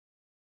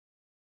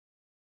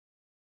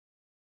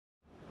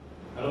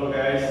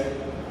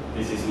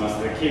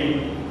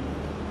team.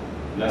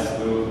 Let's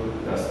do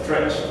the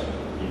stretch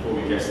before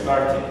we get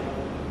started.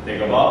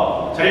 Take a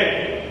bow,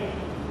 take,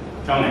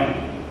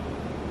 counting.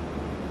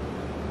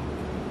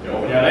 You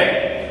open your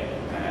leg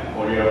and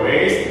hold your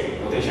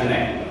waist, rotation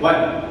neck.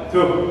 1,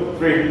 2,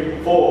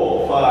 3,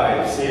 4,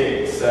 5,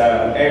 6,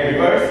 7, 8.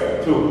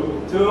 Reverse.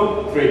 2,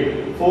 2,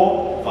 3,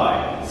 4,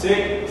 5,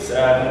 6,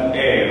 7,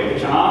 8.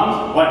 Rotation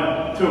arms.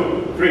 1,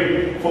 2,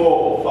 3,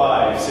 4,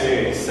 5,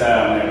 6,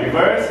 7, 8.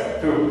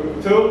 Reverse.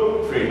 2,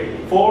 2,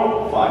 3,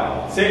 4,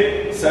 5,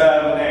 6,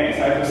 7, 8.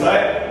 Side to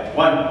side.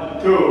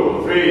 1,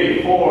 2,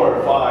 3,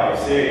 4, 5,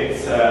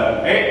 6,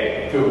 7,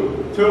 8.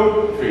 2,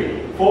 2,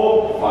 3,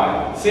 4,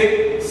 5,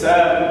 6,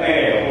 7,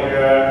 8. Hold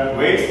your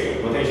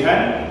waist,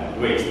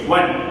 rotation, waist.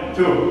 1,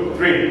 2,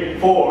 3,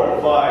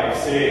 4, 5,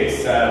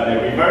 6, 7,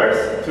 8.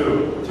 Reverse.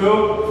 2,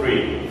 2,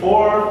 3,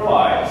 4,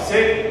 5,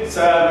 6,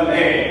 7,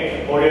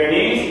 8. Hold your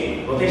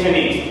knees, rotation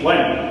knees.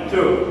 1,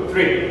 2,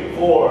 3,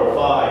 4,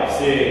 5,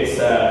 6,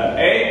 7,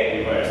 8.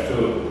 Reverse.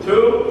 2,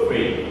 2,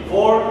 3,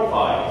 4,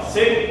 5,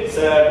 6,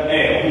 7,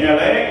 8. Open your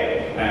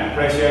leg and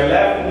press your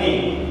left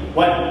knee.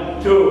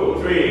 1, 2,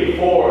 3,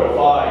 4,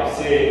 5,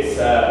 6,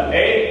 7,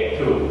 8.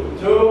 2,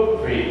 2,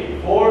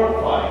 3,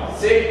 4, 5,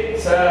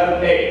 6,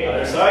 7, 8.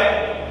 Other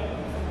side.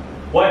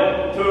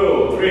 1,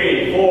 2,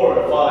 3,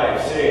 4,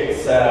 5,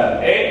 6,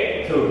 7,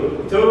 8.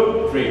 2,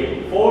 2,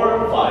 3,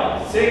 4,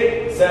 5,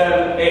 6,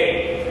 7,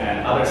 8.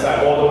 And other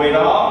side all the way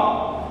down.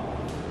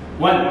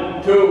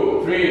 1,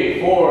 2,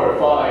 3, 4,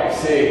 5,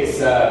 6,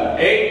 7,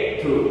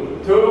 8.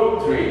 2, 2,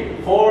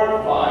 3,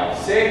 4, 5,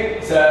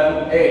 6,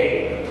 7,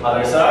 8.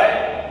 Other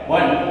side.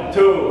 1,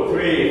 2,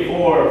 3,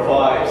 4,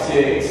 5,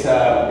 6,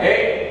 7,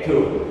 8.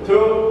 2,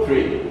 2,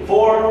 3,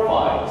 4,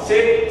 5,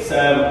 6,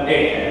 7,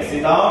 8. And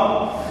sit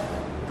down.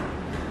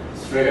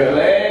 Straight your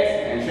legs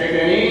and shake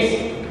your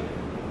knees.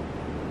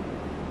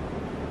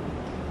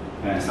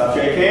 And stop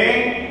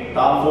shaking.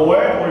 Down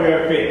forward, hold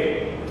your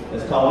feet.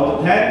 Let's count 1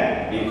 to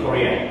 10 in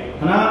Korean.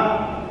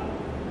 하나,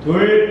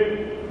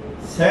 둘,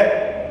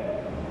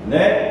 셋,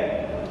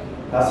 넷,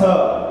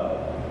 다섯,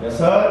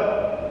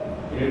 여섯,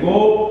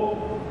 일곱,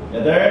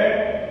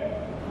 여덟,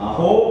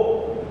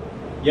 아홉,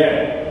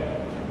 열.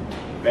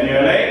 Bend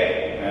your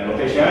leg and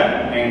rotation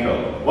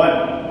ankle.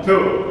 1,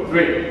 2,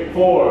 3,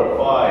 4,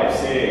 5,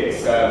 6,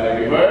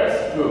 7.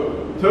 Reverse.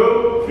 2,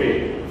 2,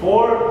 3,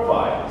 4,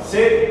 5,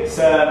 6,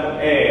 7,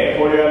 8.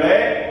 Hold your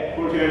leg,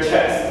 pull to your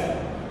chest.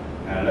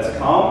 And let's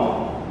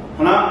count.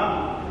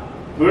 하나,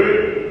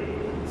 둘,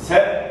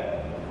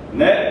 셋,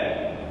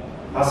 넷,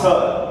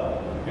 다섯,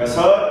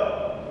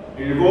 여섯,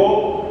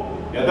 일곱,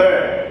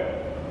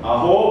 여덟,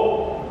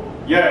 아홉,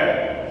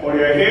 열. Hold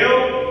your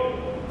heel,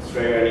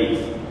 straight your knees.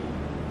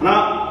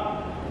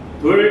 하나,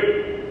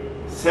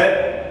 둘,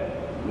 셋,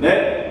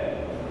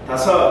 넷,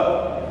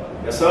 다섯,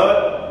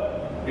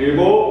 여섯,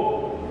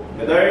 일곱,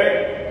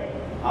 여덟,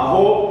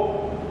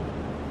 아홉,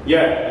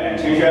 열. And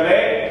change your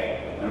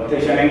leg and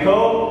rotation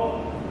ankle.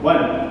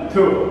 1,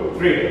 2,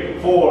 3,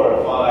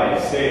 4,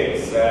 5,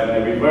 6,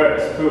 7.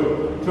 Reverse.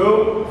 2,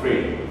 2,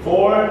 3,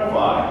 4,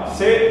 5,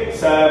 6,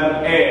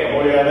 7, 8.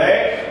 Hold your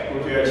leg,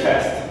 pull to your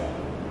chest.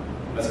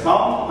 Let's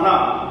count.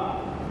 하나,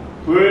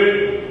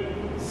 둘,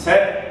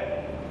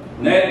 셋,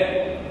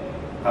 넷,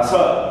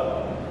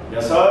 다섯,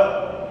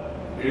 여섯,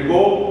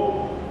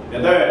 일곱,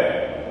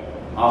 여덟,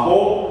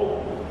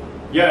 아홉,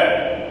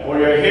 열. Hold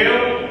your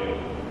heel,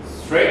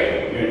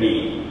 straight your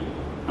knee.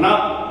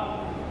 하나,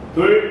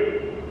 둘,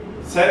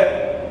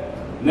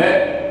 셋,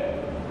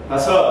 넷,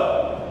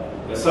 다섯,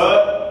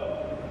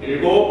 여섯,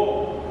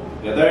 일곱,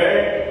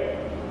 여덟,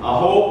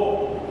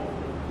 아홉,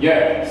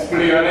 열.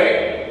 Split your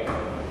leg.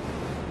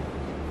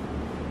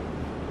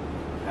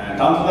 And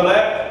down to the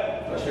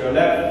left. Touch your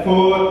left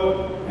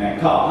foot. And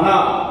count.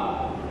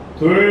 하나,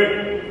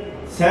 둘,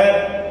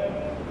 셋,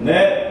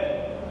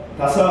 넷,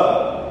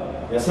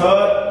 다섯,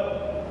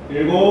 여섯,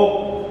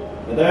 일곱,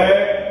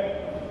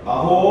 여덟,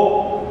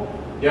 아홉,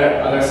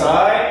 열. Other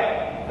side.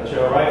 Touch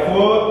your right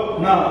foot.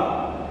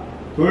 하나,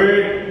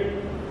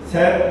 둘,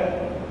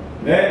 셋,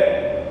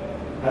 넷,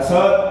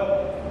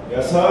 다섯,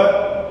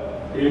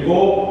 여섯,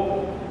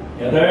 일곱,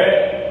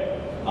 여덟,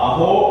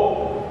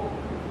 아홉,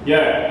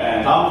 열.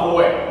 And down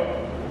forward.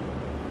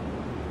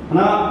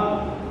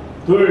 하나,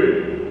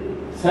 둘,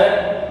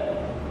 셋,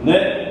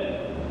 넷,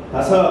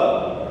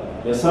 다섯,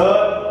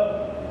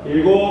 여섯,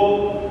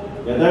 일곱,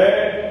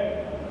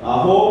 여덟,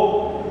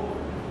 아홉,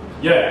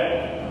 열.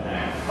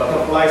 And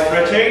butterfly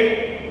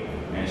stretching.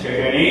 And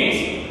shake your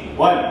knees.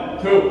 1,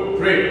 2,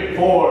 3,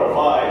 4,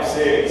 5,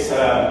 6,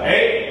 7,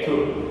 8.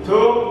 2,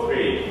 2,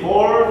 3,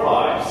 4,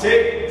 5,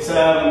 6,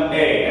 7,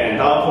 8. And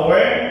down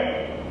forward.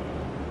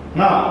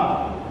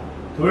 하나,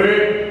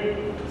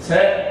 둘,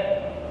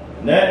 셋,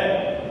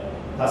 넷,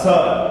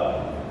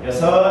 다섯,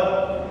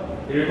 여섯,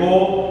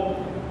 일곱,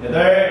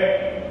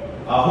 여덟,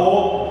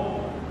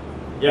 아홉,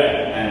 열.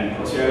 And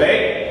cross your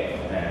leg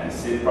and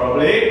sit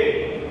properly.